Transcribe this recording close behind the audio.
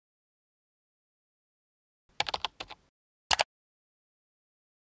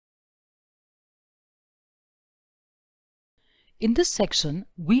In this section,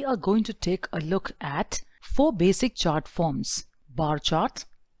 we are going to take a look at 4 basic chart forms: bar chart,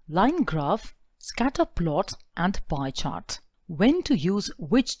 line graph, scatter plot, and pie chart. When to use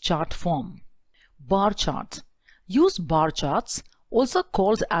which chart form? Bar chart. Use bar charts, also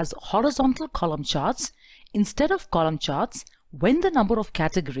called as horizontal column charts, instead of column charts when the number of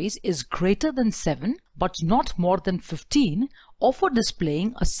categories is greater than 7 but not more than 15, or for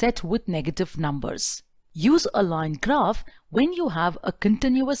displaying a set with negative numbers. Use a line graph when you have a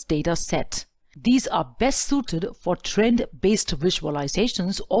continuous data set. These are best suited for trend-based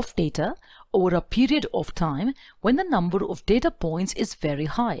visualizations of data over a period of time when the number of data points is very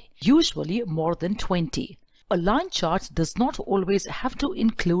high, usually more than 20. A line chart does not always have to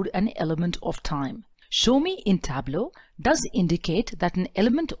include an element of time. Show me in Tableau does indicate that an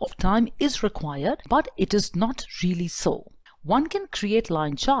element of time is required, but it is not really so. One can create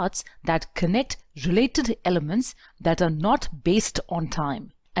line charts that connect related elements that are not based on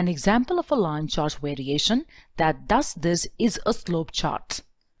time. An example of a line chart variation that does this is a slope chart.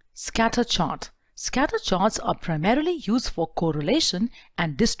 Scatter chart. Scatter charts are primarily used for correlation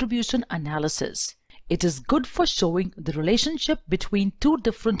and distribution analysis. It is good for showing the relationship between two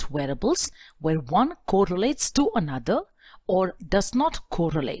different variables where one correlates to another or does not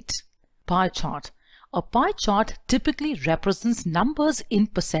correlate. Pie chart. A pie chart typically represents numbers in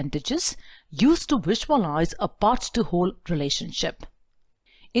percentages used to visualize a part-to-whole relationship.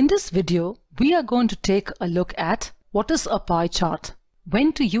 In this video, we are going to take a look at what is a pie chart,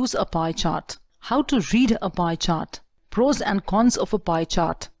 when to use a pie chart, how to read a pie chart, pros and cons of a pie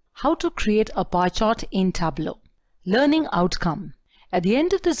chart, how to create a pie chart in Tableau. Learning outcome. At the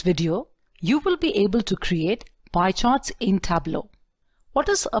end of this video, you will be able to create pie charts in Tableau. What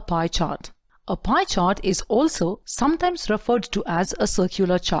is a pie chart? A pie chart is also sometimes referred to as a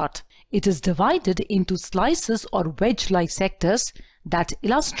circular chart. It is divided into slices or wedge-like sectors that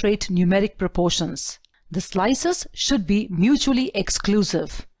illustrate numeric proportions. The slices should be mutually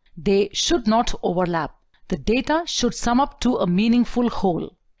exclusive. They should not overlap. The data should sum up to a meaningful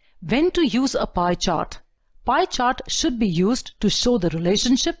whole. When to use a pie chart? Pie chart should be used to show the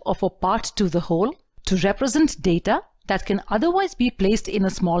relationship of a part to the whole, to represent data that can otherwise be placed in a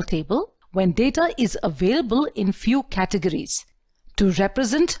small table when data is available in few categories, to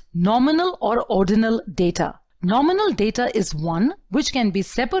represent nominal or ordinal data. Nominal data is one which can be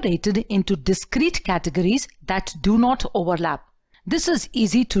separated into discrete categories that do not overlap. This is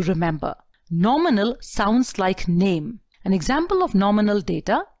easy to remember. Nominal sounds like name. An example of nominal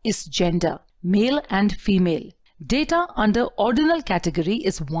data is gender, male and female. Data under ordinal category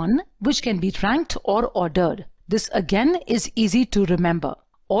is one which can be ranked or ordered. This again is easy to remember.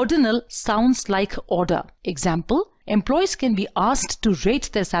 Ordinal sounds like order. Example, employees can be asked to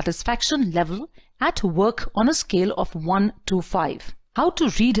rate their satisfaction level at work on a scale of 1 to 5. How to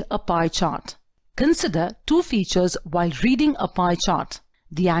read a pie chart? Consider 2 features while reading a pie chart: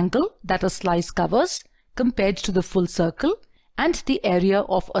 the angle that a slice covers compared to the full circle and the area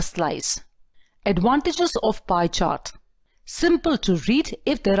of a slice. Advantages of pie chart. Simple to read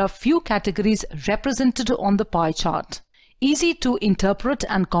if there are few categories represented on the pie chart. Easy to interpret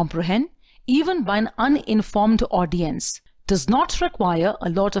and comprehend even by an uninformed audience. Does not require a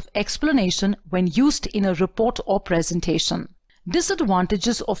lot of explanation when used in a report or presentation.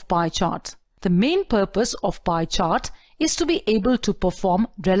 Disadvantages of pie chart. The main purpose of pie chart is to be able to perform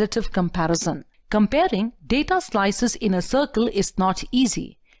relative comparison. Comparing data slices in a circle is not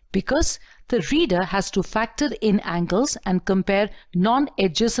easy because the reader has to factor in angles and compare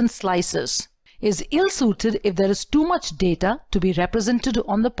non-adjacent slices. Is ill-suited if there is too much data to be represented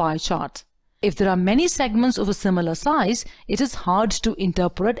on the pie chart. If there are many segments of a similar size, it is hard to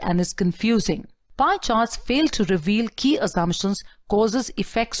interpret and is confusing. Pie charts fail to reveal key assumptions, causes,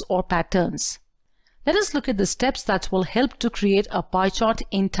 effects, or patterns. Let us look at the steps that will help to create a pie chart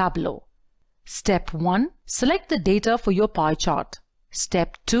in Tableau. Step 1. Select the data for your pie chart.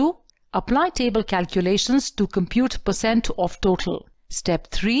 Step 2. Apply table calculations to compute % of total. Step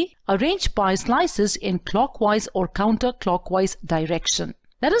 3. Arrange pie slices in clockwise or counterclockwise direction.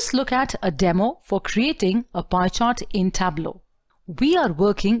 Let us look at a demo for creating a pie chart in Tableau. We are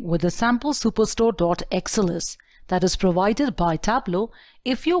working with the sample superstore.xls that is provided by Tableau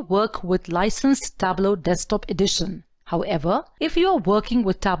if you work with licensed Tableau Desktop Edition. However, if you are working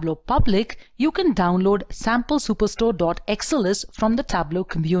with Tableau Public, you can download sample superstore.xls from the Tableau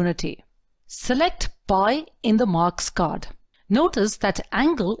community. Select pie in the marks card. Notice that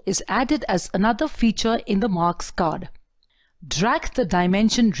angle is added as another feature in the marks card. Drag the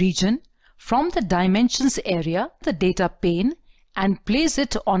dimension region from the dimensions area, the data pane, and place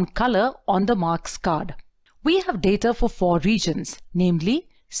it on color on the marks card. We have data for 4 regions, namely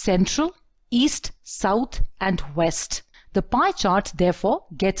Central, East, South, and West. The pie chart therefore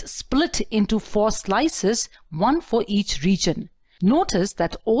gets split into 4 slices, one for each region. Notice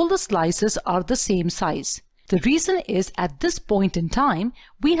that all the slices are the same size. The reason is at this point in time,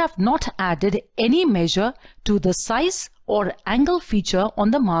 we have not added any measure to the size or angle feature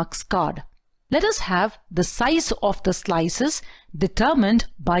on the marks card. Let us have the size of the slices determined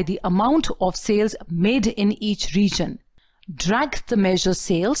by the amount of sales made in each region. Drag the measure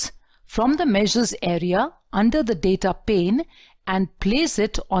sales from the measures area under the data pane and place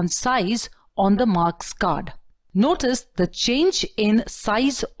it on size on the marks card. Notice the change in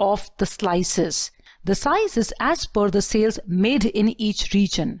size of the slices. The size is as per the sales made in each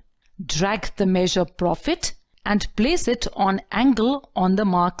region. Drag the measure profit and place it on angle on the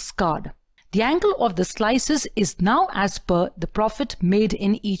marks card. The angle of the slices is now as per the profit made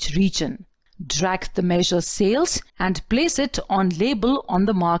in each region. Drag the measure sales and place it on label on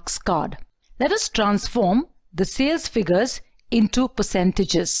the marks card. Let us transform the sales figures into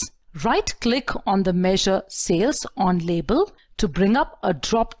percentages. Right-click on the measure sales on label to bring up a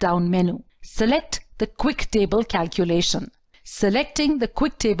drop-down menu. Select the Quick Table Calculation. Selecting the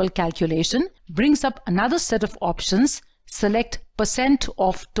Quick Table Calculation brings up another set of options. Select %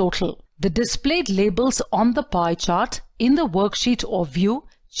 of total. The displayed labels on the pie chart in the worksheet or view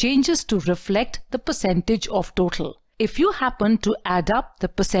changes to reflect the percentage of total. If you happen to add up the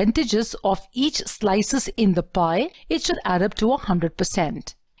percentages of each slices in the pie, it should add up to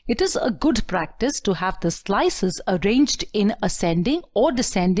 100%. It is a good practice to have the slices arranged in ascending or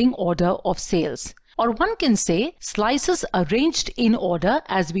descending order of sales. Or one can say slices arranged in order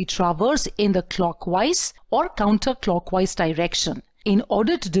as we traverse in the clockwise or counterclockwise direction. In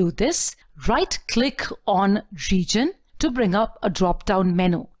order to do this, right-click on Region to bring up a drop-down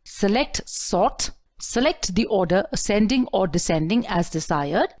menu. Select Sort. Select the order ascending or descending as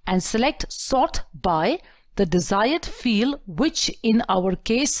desired and select Sort by the desired field, which in our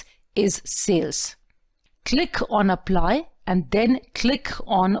case is Sales. Click on Apply and then click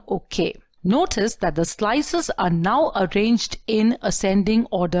on OK. Notice that the slices are now arranged in ascending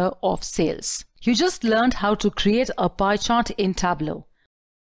order of sales. You just learned how to create a pie chart in Tableau.